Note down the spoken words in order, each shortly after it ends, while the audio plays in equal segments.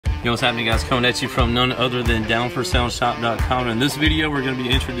Yo, what's happening, guys? Coming at you from none other than downforsoundshop.com. In this video, we're going to be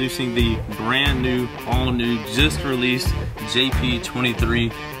introducing the brand new, all new, just released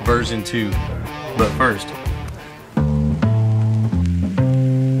JP23 version 2. But first,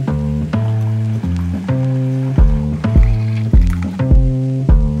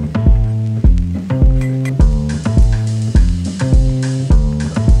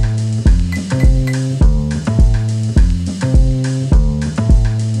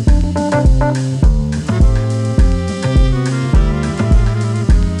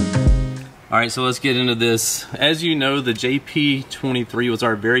 alright, so let's get into this. As you know, the JP23 was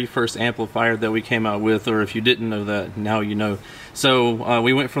our very first amplifier that we came out with, or if you didn't know that, now you know. So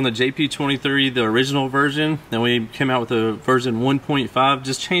we went from the JP23, the original version, then we came out with the version 1.5,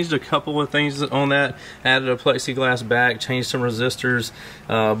 just changed a couple of things on that, added a plexiglass back, changed some resistors,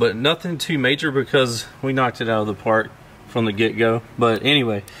 but nothing too major because we knocked it out of the park from the get-go. But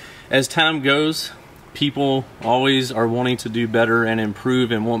anyway, as time goes, people always are wanting to do better and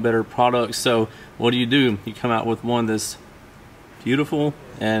improve and want better products. So what do? You come out with one that's beautiful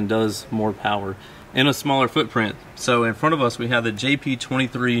and does more power in a smaller footprint. So in front of us we have the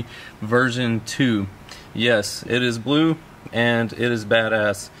JP23 version 2. Yes, it is blue and it is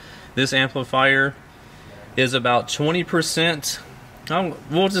badass. This amplifier is about 20%,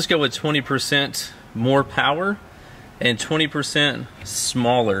 we'll just go with 20% more power and 20%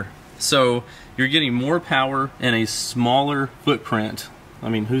 smaller. So you're getting more power in a smaller footprint. I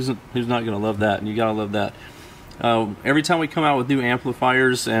mean, who's not going to love that? And you got to love that. Every time we come out with new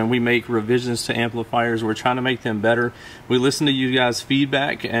amplifiers and we make revisions to amplifiers, we're trying to make them better. We listen to you guys'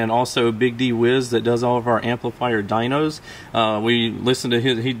 feedback, and also Big D Wiz that does all of our amplifier dynos. We listen to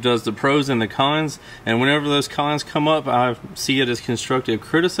he does the pros and the cons, and whenever those cons come up, I see it as constructive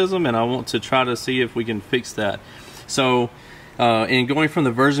criticism, and I want to try to see if we can fix that. So in going from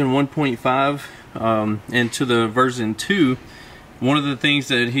the version 1.5 into the version 2, one of the things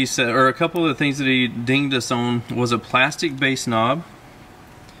that he said, or a couple of the things that he dinged us on, was a plastic bass knob.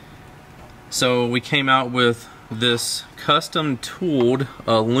 So we came out with this custom tooled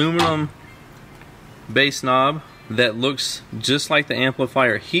aluminum bass knob that looks just like the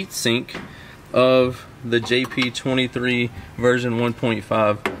amplifier heatsink of the JP23 version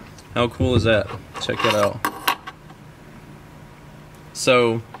 1.5. How cool is that? Check that out.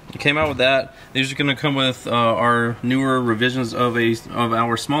 So it came out with that. These are going to come with our newer revisions of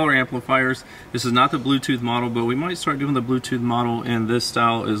our smaller amplifiers. This is not the Bluetooth model, but we might start doing the Bluetooth model in this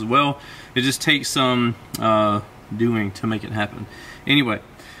style as well. It just takes some doing to make it happen. Anyway,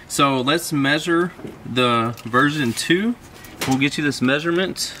 so let's measure the version 2. We'll get you this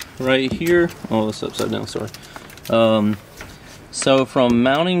measurement right here. Oh, it's upside down, sorry. So from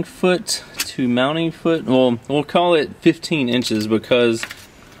mounting foot to mounting foot, well, we'll call it 15 inches because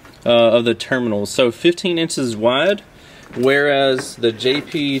of the terminals. So 15 inches wide, whereas the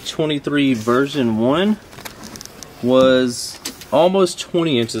JP23 version 1 was almost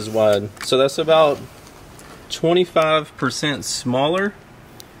 20 inches wide. So that's about 25% smaller,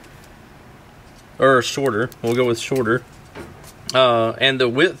 or shorter. We'll go with shorter. And the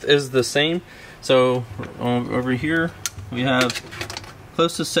width is the same. So over here we have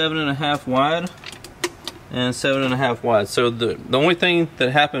close to 7.5 wide and 7.5 wide. So the only thing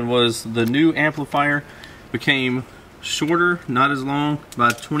that happened was the new amplifier became shorter, not as long,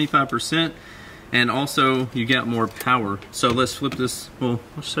 by 25%, and also you got more power. So let's flip this. Well,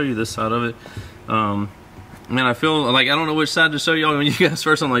 I'll show you this side of it. Man, I feel like I don't know which side to show y'all. When you guys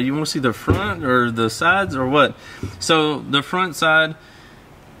first, I'm like, you want to see the front or the sides or what? So the front side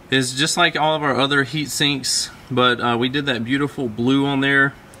is just like all of our other heat sinks, but we did that beautiful blue on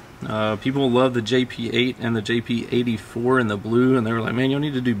there. People love the JP8 and the JP84 in the blue, and they were like, man, you'll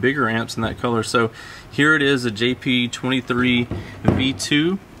need to do bigger amps in that color. So here it is, a JP23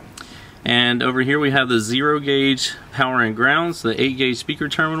 V2, and over here we have the 0 gauge power and grounds, the 8 gauge speaker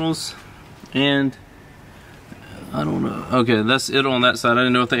terminals, and I don't know, okay, that's it on that side. I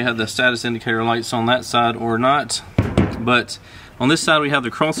didn't know if they had the status indicator lights on that side or not, but on this side we have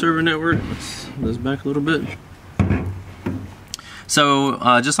the crossover network. Let's move this back a little bit.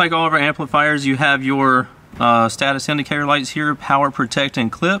 So just like all of our amplifiers, you have your status indicator lights here, power, protect,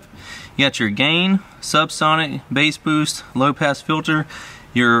 and clip. You got your gain, subsonic, bass boost, low pass filter,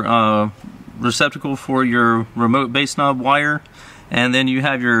 your receptacle for your remote bass knob wire, and then you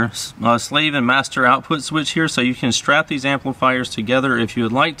have your slave and master output switch here, so you can strap these amplifiers together if you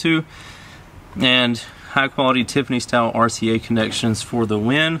would like to. And high quality Tiffany style RCA connections for the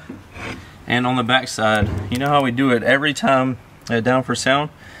win. And on the back side, you know how we do it every time at Down for Sound,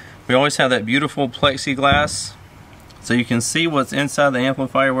 we always have that beautiful plexiglass so you can see what's inside the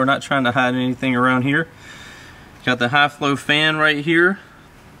amplifier. We're not trying to hide anything around here. Got the high flow fan right here,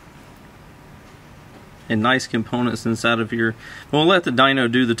 and nice components inside of here. We'll let the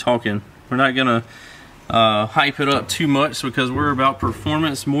dyno do the talking. We're not gonna hype it up too much because we're about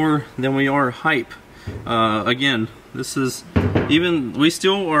performance more than we are hype. Again, this is, even we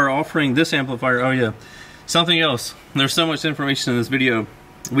still are offering this amplifier. Oh yeah, something else. There's so much information in this video.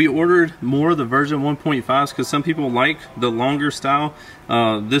 We ordered more of the version 1.5s because some people like the longer style,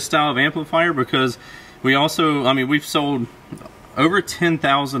 this style of amplifier, because we also, I mean, we've sold over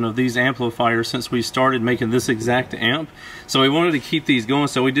 10,000 of these amplifiers since we started making this exact amp. So we wanted to keep these going,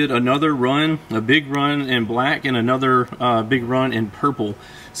 so we did another run, a big run in black and another big run in purple.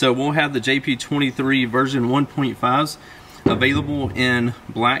 So we'll have the JP23 version 1.5s available in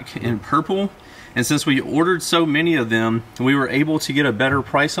black and purple. And since we ordered so many of them, we were able to get a better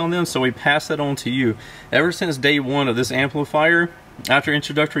price on them, so we passed that on to you. Ever since day one of this amplifier, after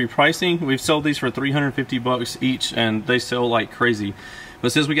introductory pricing, we've sold these for 350 bucks each, and they sell like crazy.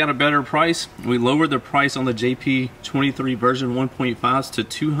 But since we got a better price, we lowered the price on the JP23 version 1.5s to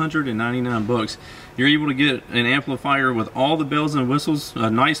 299 bucks. You're able to get an amplifier with all the bells and whistles, a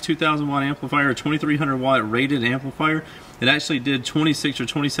nice 2,000 watt amplifier, a 2,300 watt rated amplifier. It actually did 26 or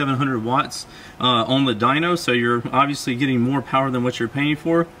 2,700 watts on the dyno, so you're obviously getting more power than what you're paying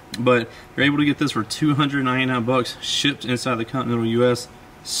for. But you're able to get this for 299 bucks shipped inside the continental US.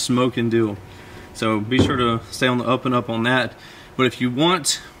 Smoking deal. So be sure to stay on the up and up on that. But if you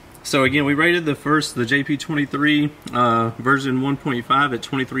want, so again, we rated the JP23 version 1.5 at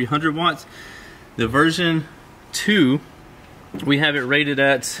 2,300 watts. The version 2, we have it rated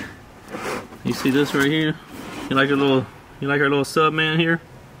at, you see this right here? You like our little sub man here?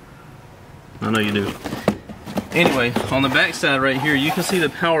 I know you do. Anyway, on the back side right here, you can see the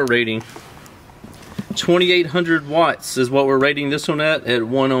power rating. 2,800 watts is what we're rating this one at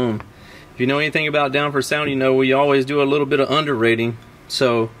 1 ohm. If you know anything about Down for Sound, you know we always do a little bit of under rating.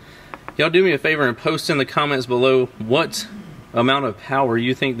 So y'all do me a favor and post in the comments below what amount of power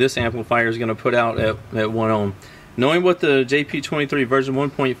you think this amplifier is going to put out at 1 ohm. Knowing what the JP23 version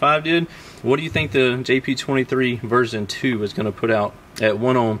 1.5 did, what do you think the JP23 version 2 is going to put out at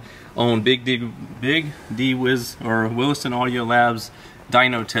 1 ohm on Big D Wiz or Williston Audio Labs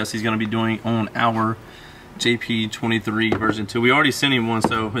dyno test he's going to be doing on our JP23 version 2. We already sent him one,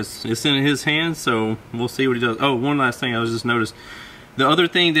 so it's in his hands, so we'll see what he does. Oh, one last thing I just noticed. The other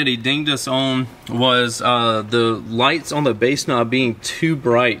thing that he dinged us on was the lights on the bass knob being too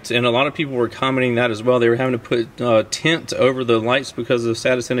bright, and a lot of people were commenting that as well. They were having to put tint over the lights because the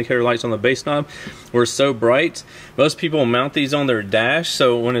status indicator lights on the bass knob were so bright. Most people mount these on their dash,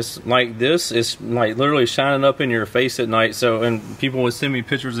 so when it's like this, it's like literally shining up in your face at night. So, and people would send me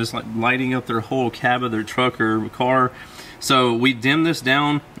pictures, it's like lighting up their whole cab of their truck or car. So we dimmed this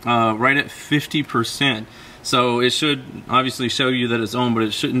down right at 50%. So it should obviously show you that it's on, but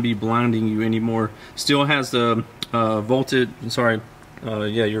it shouldn't be blinding you anymore. Still has the voltage,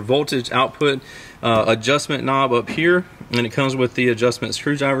 your voltage output adjustment knob up here, and it comes with the adjustment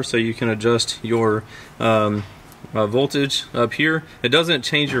screwdriver, so you can adjust your voltage up here. It doesn't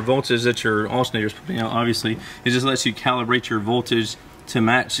change your voltage that your alternator's putting out, obviously. It just lets you calibrate your voltage to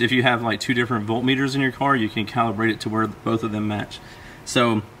match. If you have like 2 different voltmeters in your car, you can calibrate it to where both of them match.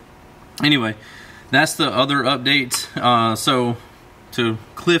 So anyway, that's the other update. So to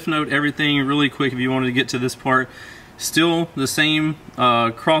cliff note everything really quick, if you wanted to get to this part, still the same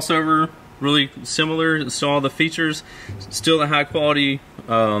crossover, really similar, saw the features, still the high quality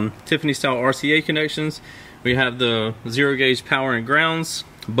Tiffany style RCA connections. We have the 0 gauge power and grounds,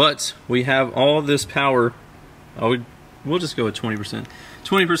 but we have all of this power, we'll just go with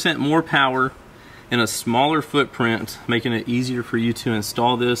 20% more power in a smaller footprint, making it easier for you to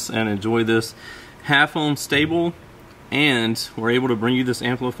install this and enjoy this. Half ohm stable, and we're able to bring you this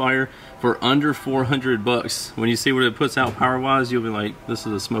amplifier for under 400 bucks. When you see what it puts out power wise, you'll be like, this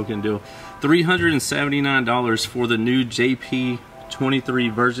is a smoking deal. $379 for the new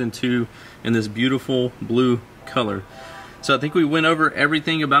JP23 version 2 in this beautiful blue color. So I think we went over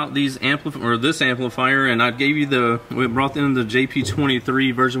everything about these this amplifier, and I gave you we brought in the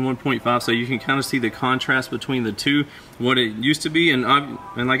JP23 version 1.5, so you can kind of see the contrast between the two, what it used to be, and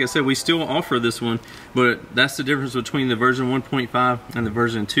like I said, we still offer this one, but that's the difference between the version 1.5 and the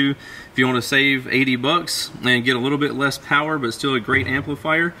version 2. If you want to save 80 bucks and get a little bit less power but still a great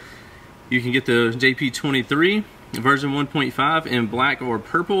amplifier, you can get the JP23 version 1.5 in black or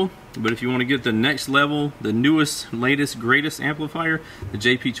purple. But if you want to get the next level, the newest, latest, greatest amplifier, the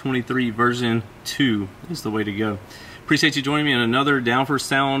JP23 version 2 is the way to go. Appreciate you joining me in another Down for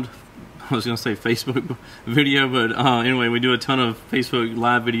Sound I was gonna say Facebook video, but anyway, we do a ton of Facebook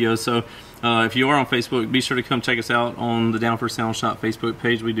live videos. So if you are on Facebook, be sure to come check us out on the Down for Sound Shop Facebook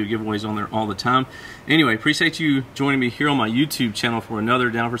page. We do giveaways on there all the time. Anyway, appreciate you joining me here on my YouTube channel for another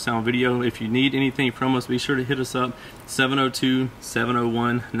Down for Sound video. If you need anything from us, be sure to hit us up,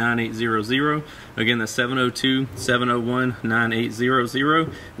 702-701-9800. Again, that's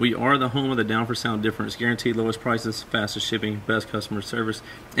 702-701-9800. We are the home of the Down for Sound difference. Guaranteed lowest prices, fastest shipping, best customer service.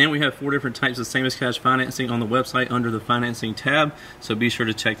 And we have 4 different types of same as cash financing on the website under the financing tab. So be sure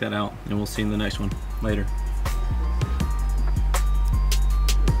to check that out, and we'll see you in the next one. Later.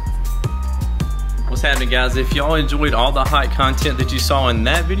 What's happening, guys? If y'all enjoyed all the hot content that you saw in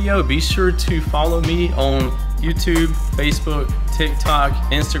that video, be sure to follow me on YouTube, Facebook, TikTok,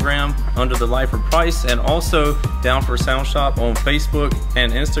 Instagram under the Lifer Price, and also Down for Sound Shop on Facebook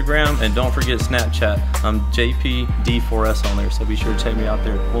and Instagram. And don't forget Snapchat. I'm JPD4S on there, so be sure to check me out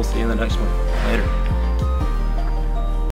there. We'll see you in the next one. Later.